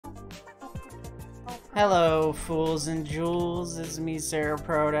Hello, fools and jewels. It's me, Sarah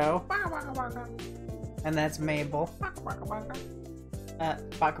Proto. And that's Mabel. Baka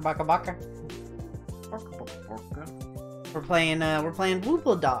baka baka. We're playing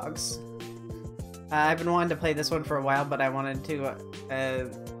Wobbly Dogs. I've been wanting to play this one for a while, but I wanted to, I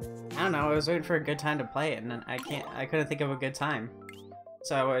don't know, I was waiting for a good time to play it, and I couldn't think of a good time.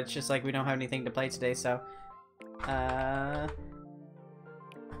 So it's just like we don't have anything to play today, so,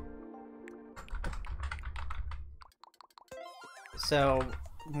 so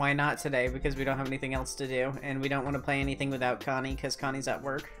why not today? Because we don't have anything else to do, and we don't want to play anything without Connie, because Connie's at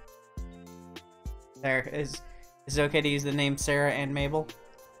work. There, is it okay to use the name Sarah and Mabel?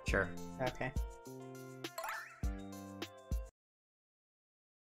 Sure. Okay.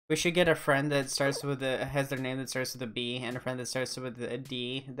 We should get a friend that starts with has their name that starts with a B, and a friend that starts with a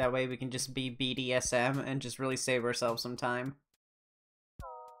D. That way we can just be BDSM and just really save ourselves some time.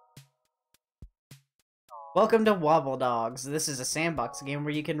 Welcome to Wobbly Dogs. This is a sandbox game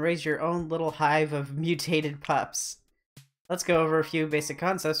where you can raise your own little hive of mutated pups. Let's go over a few basic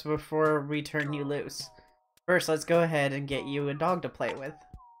concepts before we turn you loose. First, let's go ahead and get you a dog to play with.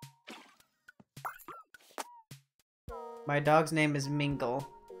 My dog's name is Mingle.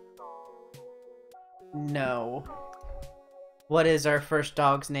 No. What is our first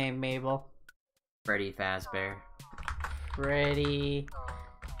dog's name, Mabel? Freddy Fazbear. Freddy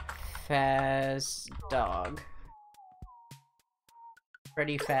Faz Dog.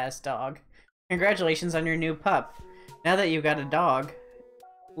 Freddy Faz Dog. Congratulations on your new pup. Now that you've got a dog,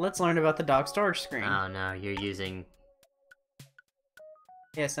 let's learn about the dog storage screen. Oh no, you're using...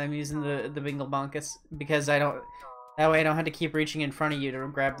 Yes, I'm using the Bingle Bonkus because I don't... That way I don't have to keep reaching in front of you to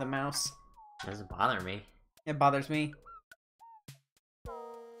grab the mouse. Doesn't bother me. It bothers me.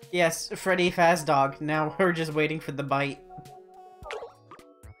 Yes, Freddy Faz Dog. Now we're just waiting for the bite.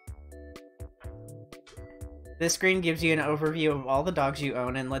 This screen gives you an overview of all the dogs you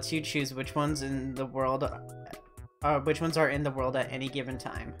own and lets you choose which ones in the world, which ones are in the world at any given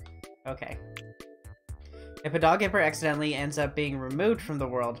time. Okay. If a dog ever accidentally ends up being removed from the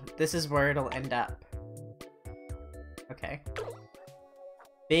world, this is where it'll end up. Okay.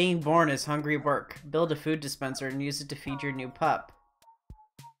 Being born is hungry work. Build a food dispenser and use it to feed your new pup.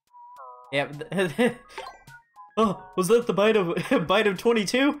 Yep. Oh, was that the bite of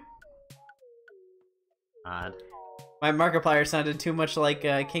 22? Odd. My Markiplier sounded too much like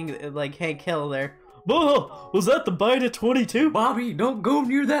Hank Hill there. Oh, was that the bite of 22? Bobby, don't go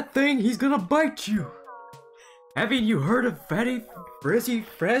near that thing. He's gonna bite you. Haven't you heard of Freddy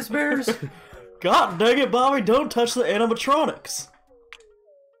Fazbears? God dang it, Bobby! Don't touch the animatronics.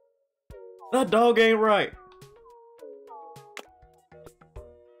 That dog ain't right.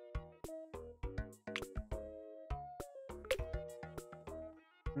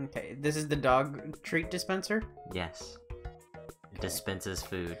 Okay, this is the dog treat dispenser? Yes. It dispenses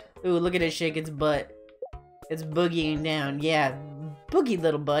food. Ooh, look at it shake its butt. It's boogieing down. Yeah, boogie,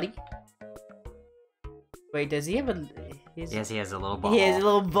 little buddy. Wait, does he have a... Yes, he has a little butthole. He has a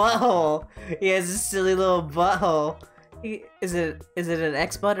little butthole. He has a silly little butthole. Is it an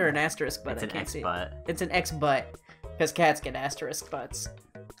X butt or an asterisk butt? It's an X butt. It's an X butt. Because cats get asterisk butts.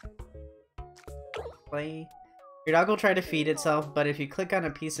 Play. Your dog will try to feed itself, but if you click on a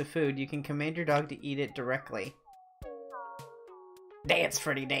piece of food, you can command your dog to eat it directly. Dance,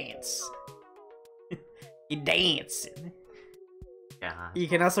 Freddy, dance. You dancing. Yeah. You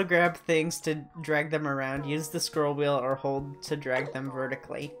can also grab things to drag them around. Use the scroll wheel or hold to drag them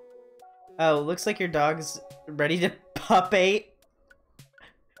vertically. Oh, looks like your dog's ready to pupate.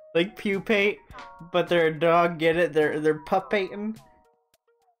 Like pupate, but they're a dog, get it? They're pupating.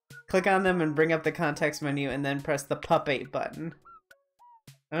 Click on them and bring up the context menu and then press the pupate button.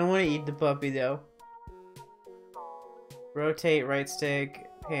 I don't want to eat the puppy though. Rotate, right stick,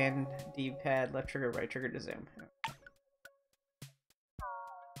 pan, D-pad, left trigger, right trigger to zoom.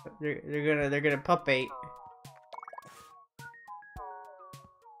 They're gonna pupate.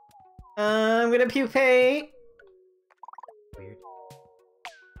 I'm gonna pupate. Weird.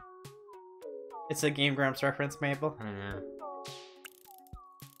 It's a Game Grumps reference, Mabel. I know.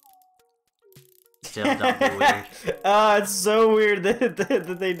 Still double weird. Oh, it's so weird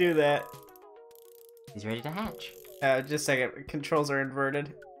that they do that. He's ready to hatch. Just a second. Controls are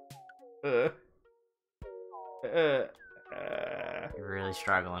inverted. You're really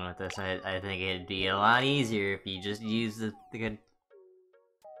struggling with this. I think it'd be a lot easier if you just use the good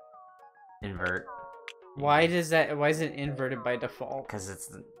invert. Why is it inverted by default? Because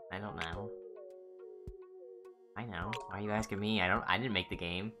it's... I don't know. I know. Why are you asking me? I didn't make the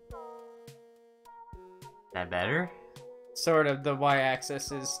game. Is that better? Sort of. The y-axis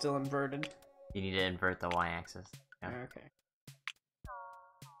is still inverted. You need to invert the y-axis. Yeah. Okay.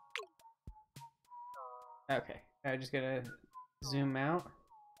 Okay. I'm just gonna zoom out.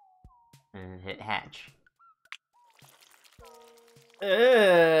 And hit hatch.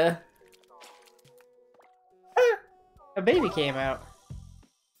 Ah, a baby came out.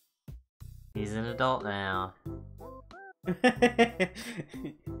 He's an adult now.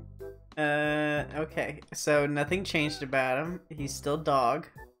 Okay. So nothing changed about him. He's still dog.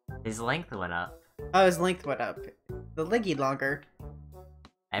 His length went up. Oh, his length went up. The leggy longer.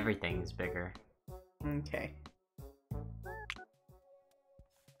 Everything's bigger. Okay.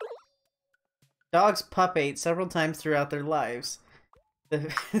 Dogs pupate several times throughout their lives.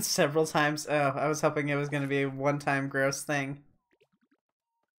 Several times. Oh, I was hoping it was going to be a one-time gross thing.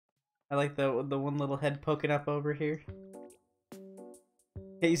 I like the one little head poking up over here.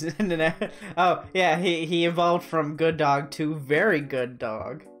 He's in an. Oh yeah, he evolved from good dog to very good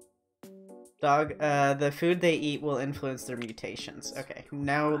dog. Dog. The food they eat will influence their mutations. Okay,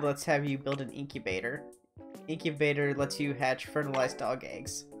 now let's have you build an incubator. Incubator lets you hatch fertilized dog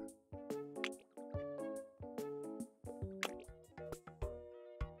eggs.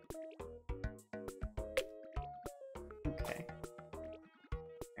 Okay.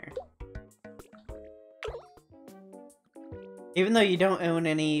 There. Even though you don't own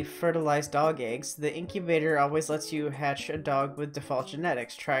any fertilized dog eggs, the incubator always lets you hatch a dog with default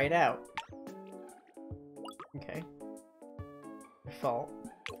genetics. Try it out. Okay. Default.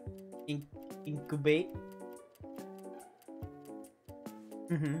 Incubate.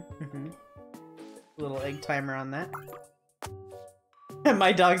 Little egg timer on that.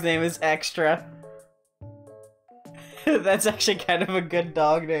 My dog's name is Extra. That's actually kind of a good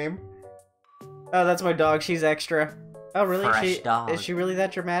dog name. Oh, that's my dog. She's Extra. Oh, really? Fresh dog. Is she really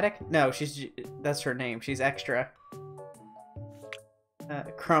that dramatic? No, that's her name. She's Extra.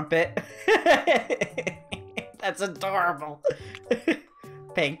 Crumpet. That's adorable.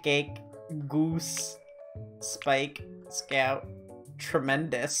 Pancake. Goose. Spike. Scout.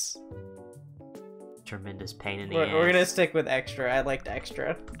 Tremendous. Tremendous pain in the ass. We're gonna stick with Extra. I liked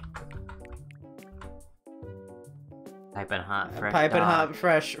Extra. Piping hot, fresh Piping dog. hot,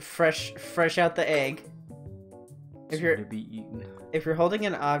 fresh out the egg. To be eaten. If you're holding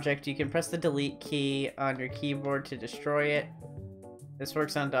an object, you can press the delete key on your keyboard to destroy it. This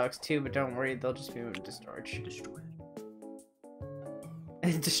works on dogs too, but don't worry, they'll just be moved to storage. Destroy.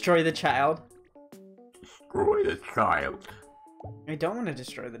 Destroy the child. Destroy the child. I don't want to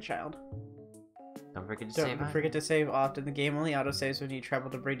destroy the child. Don't forget to save. Don't forget to save often. The game only autosaves when you travel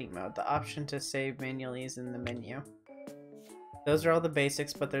to breeding mode. The option to save manually is in the menu. Those are all the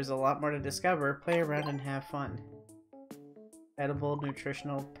basics, but there's a lot more to discover. Play around and have fun. Edible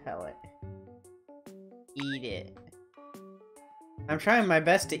nutritional pellet. Eat it. I'm trying my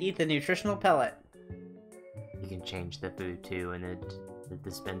best to eat the nutritional pellet. You can change the food too in the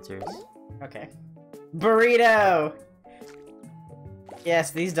dispensers. Okay. Burrito!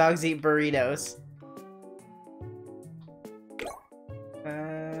 Yes, these dogs eat burritos.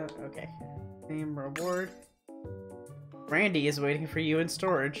 Okay. Name reward. Randy is waiting for you in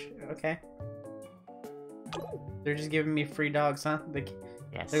storage. Okay. They're just giving me free dogs, huh?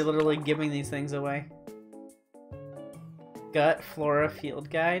 Yes. They're literally giving these things away. Gut Flora Field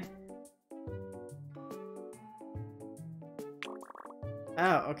Guide.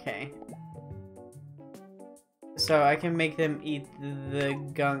 Oh, okay. So I can make them eat the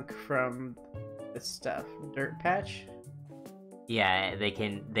gunk from the stuff. Dirt patch? Yeah, they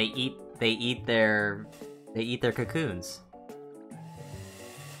can. They eat their cocoons.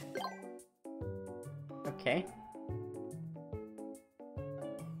 Okay.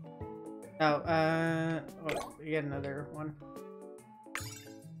 Oh, oh, we get another one.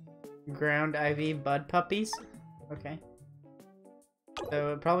 Ground ivy bud puppies? Okay.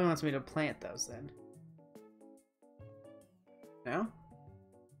 So it probably wants me to plant those then. No?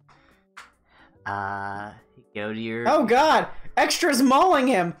 Go to your... Oh god! Extra's mauling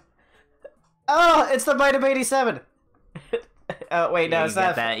him! Oh, it's the Bite of 87! Oh, wait, no, yeah, it's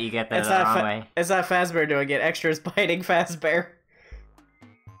not... You get that it's the not wrong way. It's not Fazbear doing it. Extra's biting Fazbear.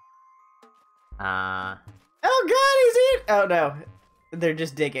 Oh god, he's eating... Oh no. They're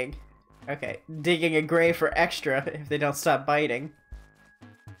just digging. Okay. Digging a grave for Extra if they don't stop biting.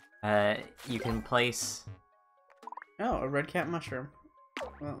 You can place... Oh, a red cat mushroom.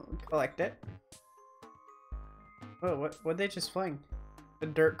 Well, collect it. Oh, what'd they just fling? A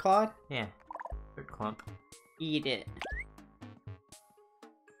dirt clod? Yeah. Dirt clump. Eat it.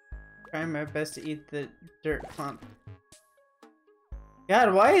 Trying my best to eat the dirt clump.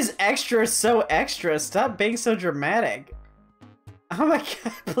 God, why is Extra so extra? Stop being so dramatic. Oh my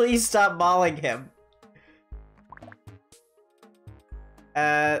god, please stop mauling him.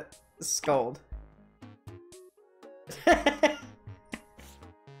 Scold.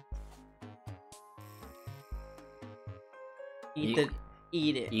 Eat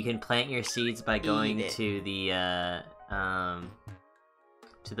it. You can plant your seeds by going to the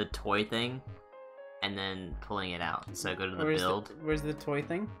toy thing, and then pulling it out. So go to the build. Where's the toy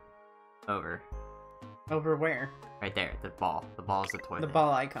thing? Over. Over where? Right there. The ball. The ball is the toy. The thing.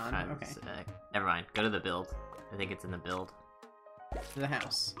 ball icon. Okay. Never mind. Go to the build. I think it's in the build. The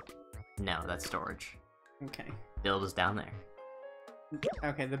house. No, that's storage. Okay. Build is down there.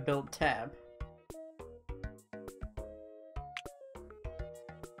 Okay, the build tab.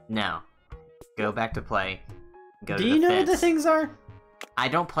 Now, go back to play. Go to Do you know what the fence. things are? I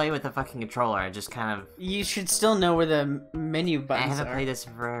don't play with the fucking controller. I just kind of. You should still know where the menu I buttons haven't are. played this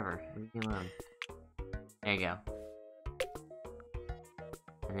in forever. Leave me alone. There you go.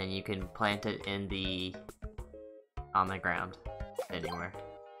 And then you can plant it on the ground, anywhere.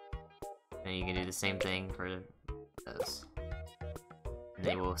 And you can do the same thing for those. And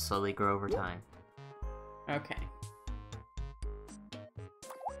they will slowly grow over time. Okay.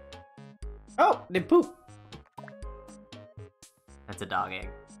 Oh, they poop. That's a dog egg.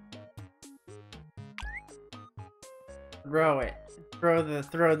 Throw it. Throw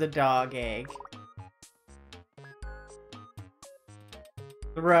the dog egg.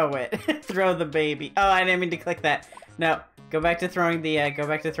 Throw it. Throw the baby. Oh, I didn't mean to click that. No, go back to throwing the egg.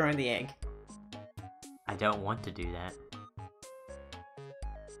 I don't want to do that.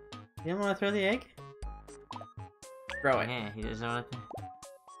 You don't want to throw the egg? Throw it. Yeah, he doesn't want to.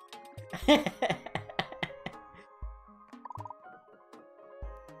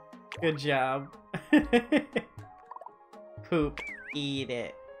 Good job. Poop. Eat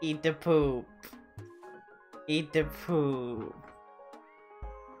it. Eat the poop. Eat the poop.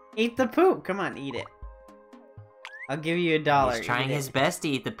 Eat the poop. Come on, eat it. I'll give you $1. He's trying his best to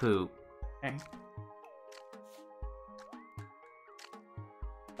eat the poop. Okay.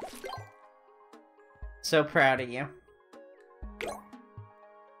 So proud of you.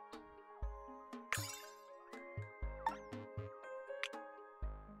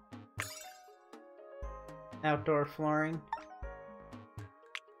 Outdoor flooring.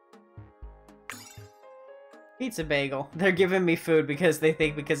 Pizza bagel. They're giving me food because they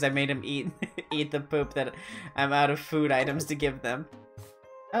think because I made them eat eat the poop that I'm out of food items to give them.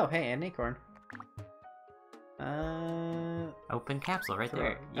 Oh, hey, an acorn. Open capsule right Throw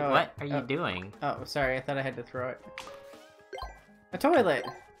there. it. Oh, What are you doing? Oh, sorry. I thought I had to throw it. A toilet.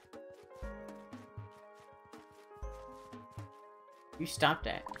 You stopped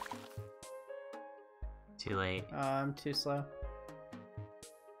it. Too late. I'm too slow.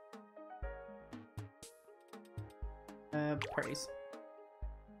 Parties.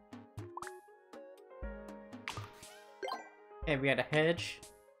 Okay, we got a hedge.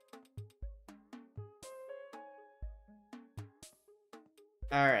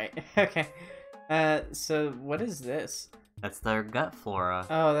 Alright, okay. So what is this? That's their gut flora.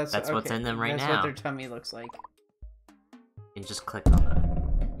 Oh, that's okay. What's in them right that's now. what their tummy looks like. You just click on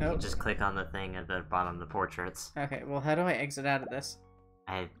the. Oh. You just click on the thing at the bottom, the portraits. Okay, well, how do I exit out of this?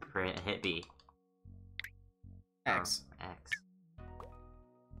 I hit B. X. Oh, X.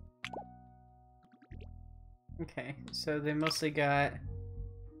 Okay, so they mostly got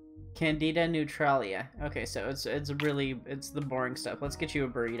Candida neutralia. Okay, so it's the boring stuff. Let's get you a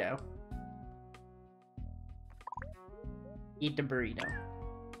burrito. Eat the burrito.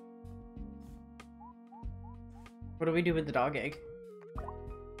 What do we do with the dog egg?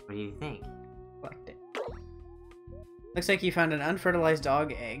 What do you think? Collect it. Looks like you found an unfertilized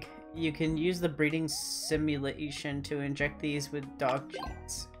dog egg. You can use the breeding simulation to inject these with dog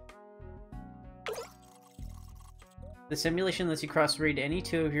genes. The simulation lets you crossbreed any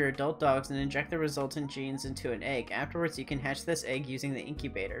two of your adult dogs and inject the resultant genes into an egg. Afterwards, you can hatch this egg using the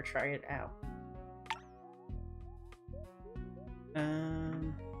incubator. Try it out.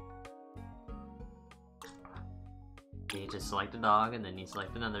 You just select a dog, and then you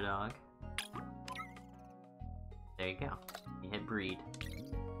select another dog. There you go. You hit breed.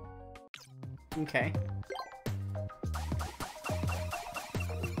 Okay.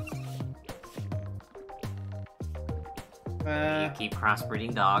 You keep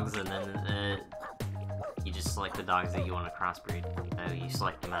crossbreeding dogs, and then you just select the dogs that you want to crossbreed. So you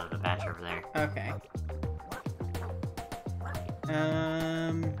select them out of the batch over there. Okay.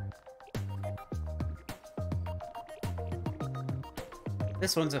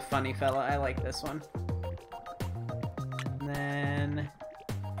 This one's a funny fella. I like this one. And then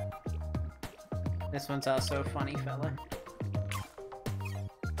this one's also a funny fella.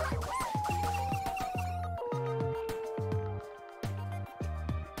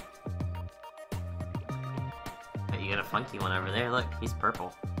 you got a funky one over there. Look, he's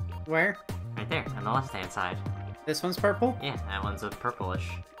purple. Where? Right there, on the left-hand side. This one's purple? Yeah, that one's a purplish.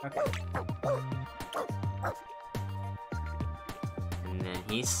 Okay. And then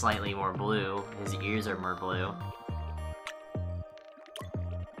he's slightly more blue. His ears are more blue.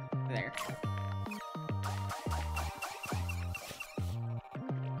 There.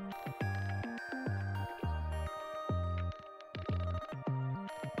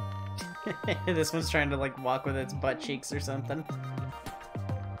 This one's trying to like walk with its butt cheeks or something.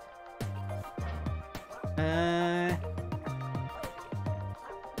 I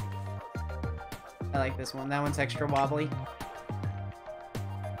like this one. That one's extra wobbly.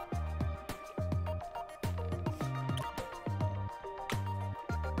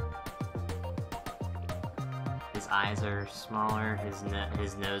 His eyes are smaller.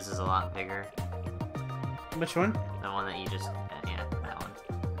 His nose is a lot bigger. Which one? The one that you just yeah, that one.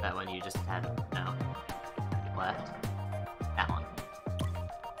 That one you just had no left. That one.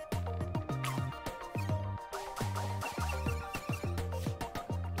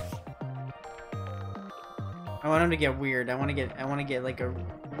 I want him to get weird. I want to get like a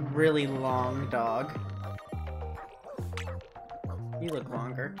really long dog. You look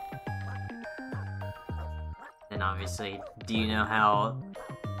longer. And obviously, do you know how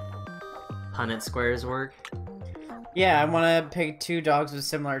Punnett squares work? Yeah, I want to pick two dogs with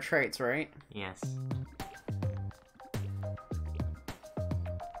similar traits, right? Yes.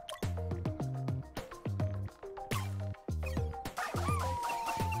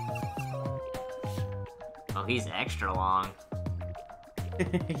 Oh, he's extra long.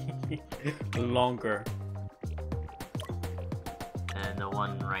 Longer. And the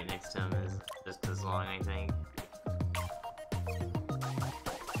one right next to him is just as long, I think.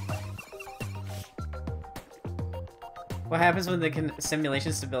 What happens when the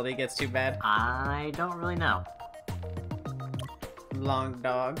simulation stability gets too bad? I don't really know. Long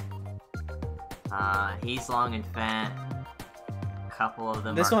dog. He's long and fat. A couple of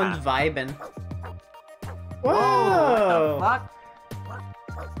them This are one's vibing. Whoa! Whoa! What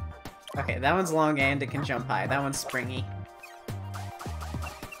the fuck? Okay, that one's long and it can jump high. That one's springy.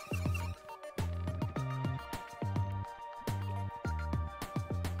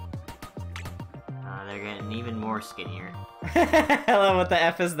 They're getting even more skinnier. Hello, what the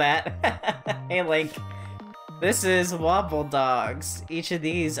F is that? Hey, Link. This is Wobble Dogs. Each of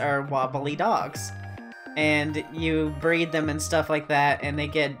these are wobbly dogs. And you breed them and stuff like that, and they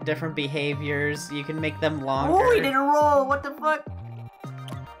get different behaviors. You can make them longer. Oh, he did a roll! What the fuck?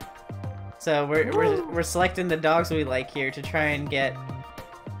 So we're selecting the dogs we like here to try and get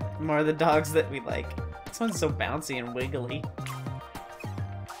more of the dogs that we like. This one's so bouncy and wiggly.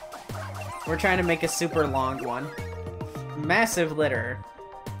 We're trying to make a super long one. Massive litter.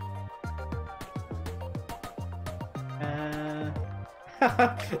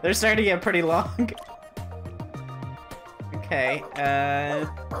 They're starting to get pretty long. Okay,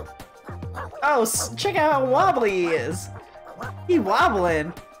 oh, check out how wobbly he is! He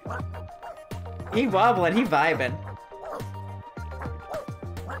wobbling! He wobbling, he vibing.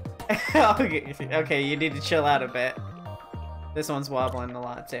 Okay, you need to chill out a bit. This one's wobbling a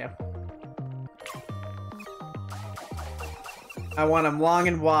lot, too. I want him long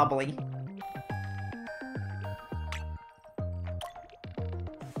and wobbly.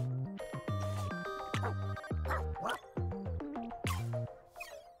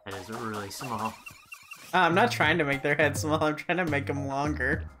 That is really small. I'm not trying to make their head small, I'm trying to make them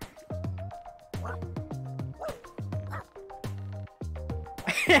longer.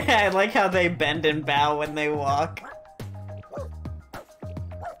 I like how they bend and bow when they walk.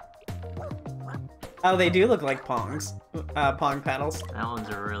 Oh, they do look like Pongs. Pong paddles. That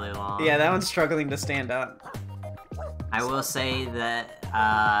one's really long. Yeah, that one's struggling to stand up. I will say that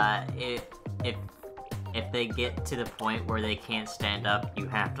if they get to the point where they can't stand up, you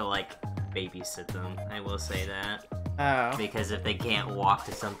have to like babysit them. I will say that. Oh. Because if they can't walk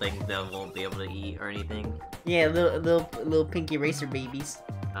to something, they won't be able to eat or anything. Yeah, little pinky racer babies.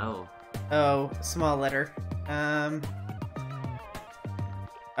 Oh. Oh, small letter.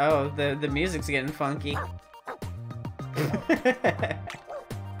 Oh, the music's getting funky.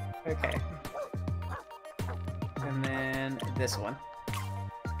 Okay. And then this one.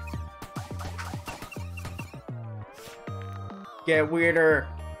 Get weirder.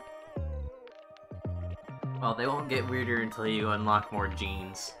 Well, they won't get weirder until you unlock more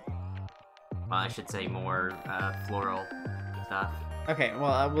genes. Well, I should say more floral stuff. Okay,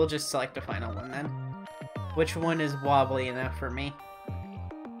 well, we'll just select a final one then. Which one is wobbly enough for me?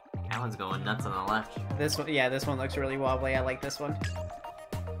 That one's going nuts on the left. This one, yeah, this one looks really wobbly. I like this one.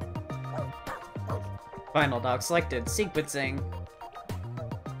 Final dog selected. Sequencing.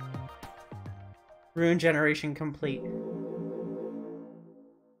 Rune generation complete.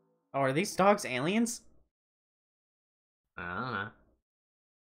 Oh, are these dogs aliens? I don't know.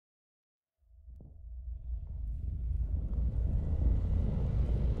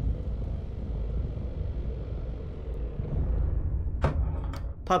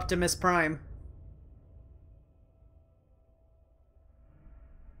 Puptimus Prime.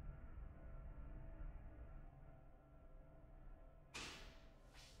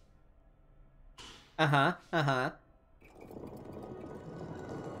 Uh-huh, uh-huh.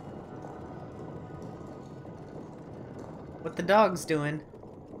 What the dog's doing?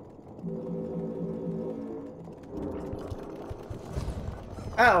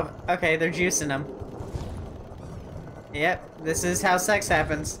 Oh, okay, they're juicing them. Yep, this is how sex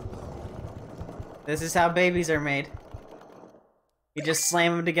happens. This is how babies are made. You just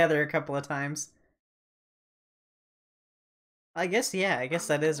slam them together a couple of times. I guess, yeah, I guess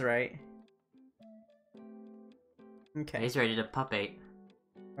that is right. Okay. He's ready to puppate.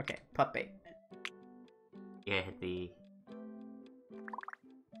 Okay, puppate. Yeah, hit the...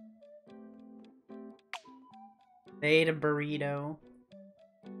 They ate a burrito.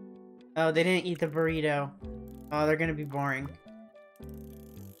 Oh, they didn't eat the burrito. Oh, they're gonna be boring.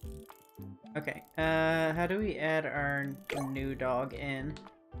 Okay, how do we add our new dog in?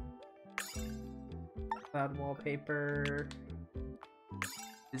 Cloud wallpaper. What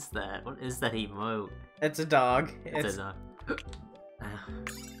is that? What is that emote? It's a dog. It's a dog.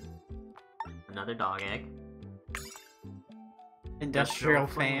 Another dog egg. Industrial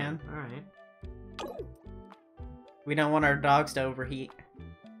fan. Alright. We don't want our dogs to overheat.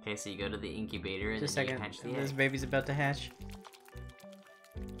 Okay, so you go to the incubator and Just a then you second. hatch the This egg. baby's about to hatch.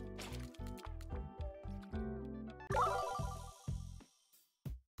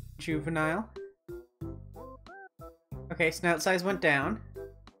 Juvenile. Okay, snout size went down.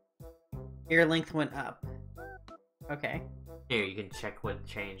 Ear length went up. Okay. Here, you can check what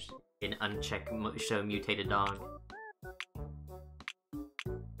changed. In uncheck show mutated dog.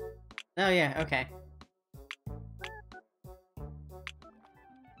 Oh yeah, okay.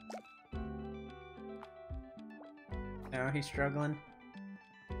 Oh, he's struggling.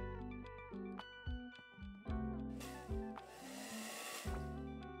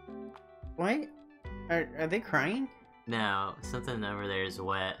 What? Are they crying? No, something over there is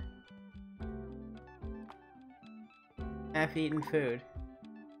wet. Half-eaten food.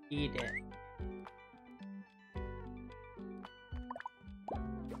 Eat it.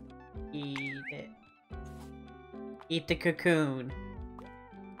 Eat it. Eat the cocoon.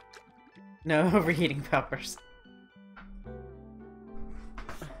 No overheating peppers.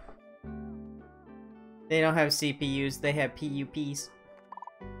 They don't have CPUs, they have PUPs.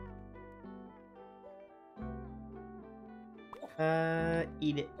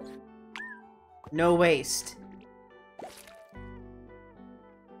 Eat it. No waste.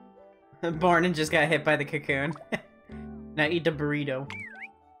 Barnon just got hit by the cocoon. Now eat the burrito.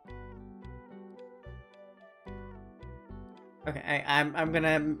 Okay, I'm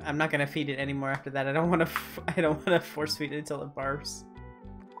not gonna feed it anymore after that. I don't want to force feed it until it barfs.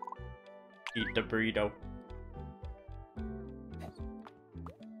 Eat the burrito.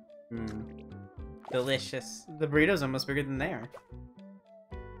 Delicious. The burrito's almost bigger than they are.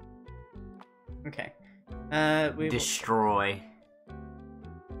 Okay. We Destroy.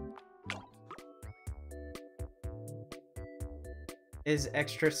 Is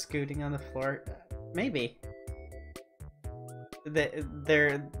extra scooting on the floor? Maybe.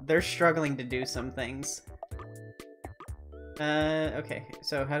 They're struggling to do some things. Okay.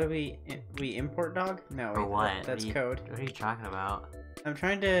 So how do we import dog? No. Or what? That's what code. What are you talking about? I'm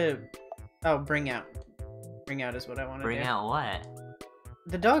trying to. Oh, bring out. Bring out is what I want to do. Bring out what?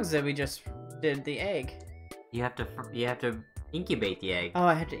 The dogs that we just did the egg. You have to incubate the egg. Oh,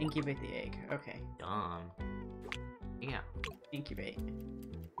 I have to incubate the egg. Okay. Dumb. Yeah. Incubate.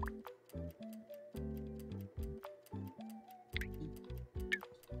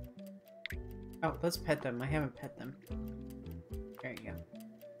 Oh, let's pet them. I haven't pet them. There you go.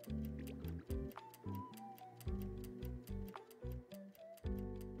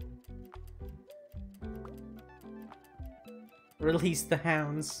 Release the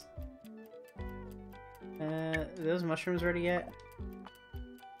hounds. Are those mushrooms ready yet?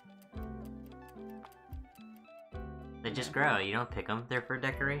 They just grow. You don't pick them. They're for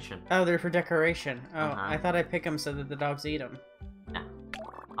decoration. Oh, they're for decoration. Oh, Uh-huh. I thought I pick them so that the dogs eat them. No.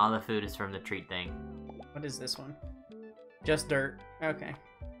 All the food is from the treat thing. What is this one? Just dirt. Okay.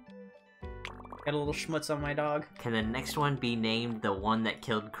 Got a little schmutz on my dog. Can the next one be named the one that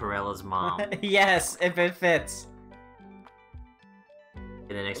killed Corella's mom? Yes, if it fits.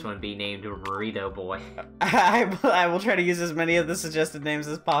 Can the next one be named Burrito Boy? I will try to use as many of the suggested names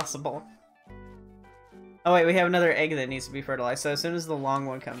as possible. Oh wait, we have another egg that needs to be fertilized, so as soon as the long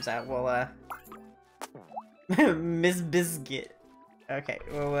one comes out, we'll, Miss Biscuit. Okay,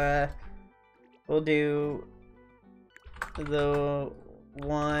 we'll do the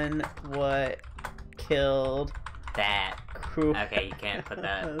one what killed That. Okay, you can't put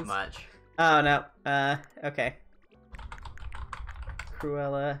that much. Oh, no. Okay.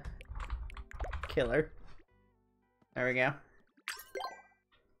 Cruella Killer. There we go.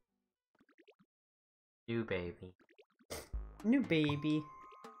 New baby. New baby.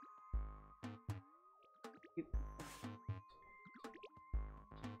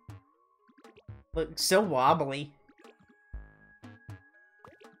 Look, so wobbly.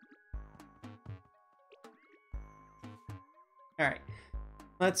 Alright.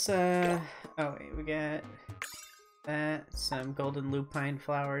 Let's, oh wait, we got that, some golden lupine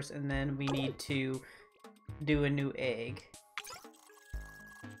flowers, and then we need to do a new egg.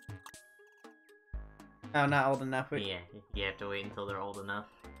 Oh, not old enough. Yeah, you have to wait until they're old enough.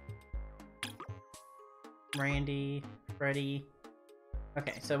 Randy, Freddy.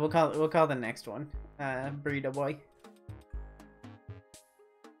 Okay, so we'll call the next one, Burrito Boy.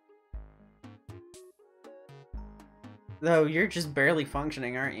 Though you're just barely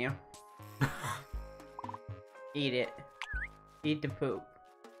functioning, aren't you? Eat it. Eat the poop.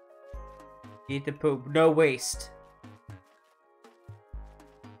 Eat the poop. No waste.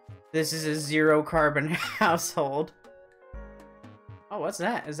 This is a zero carbon household. Oh, what's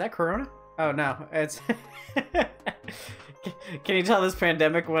that? Is that Corona? Oh no, it's... Can you tell this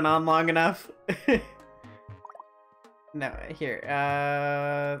pandemic went on long enough? No, here,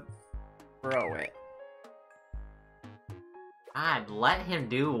 throw it. God, let him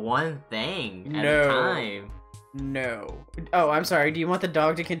do one thing at No. a time. No. Oh, I'm sorry. Do you want the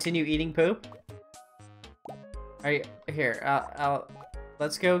dog to continue eating poop? Are you here?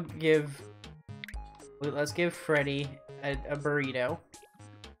 Let's give Freddy a burrito.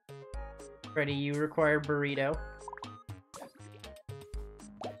 Freddy, you require burrito.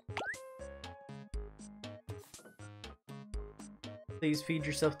 Please feed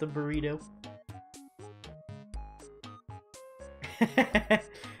yourself the burrito.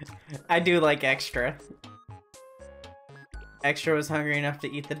 I do like Extra. Extra was hungry enough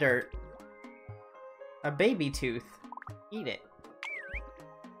to eat the dirt. A baby tooth. Eat it.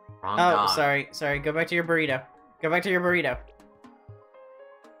 Wrong Oh, dog. sorry. Go back to your burrito. Go back to your burrito.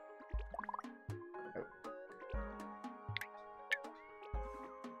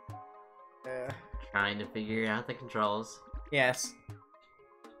 Trying to figure out the controls. Yes.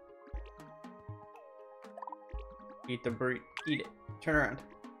 Eat the burrito. Eat it. Turn around.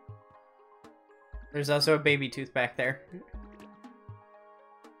 There's also a baby tooth back there.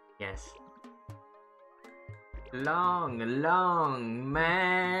 Yes. Long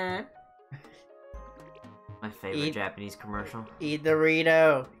man. My favorite Japanese commercial. Eat the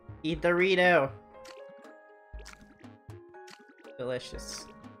Rito. Eat the Rito. Delicious.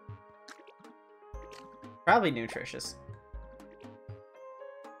 Probably nutritious.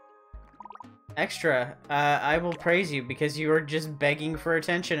 Extra, I will praise you because you are just begging for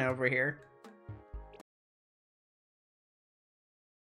attention over here.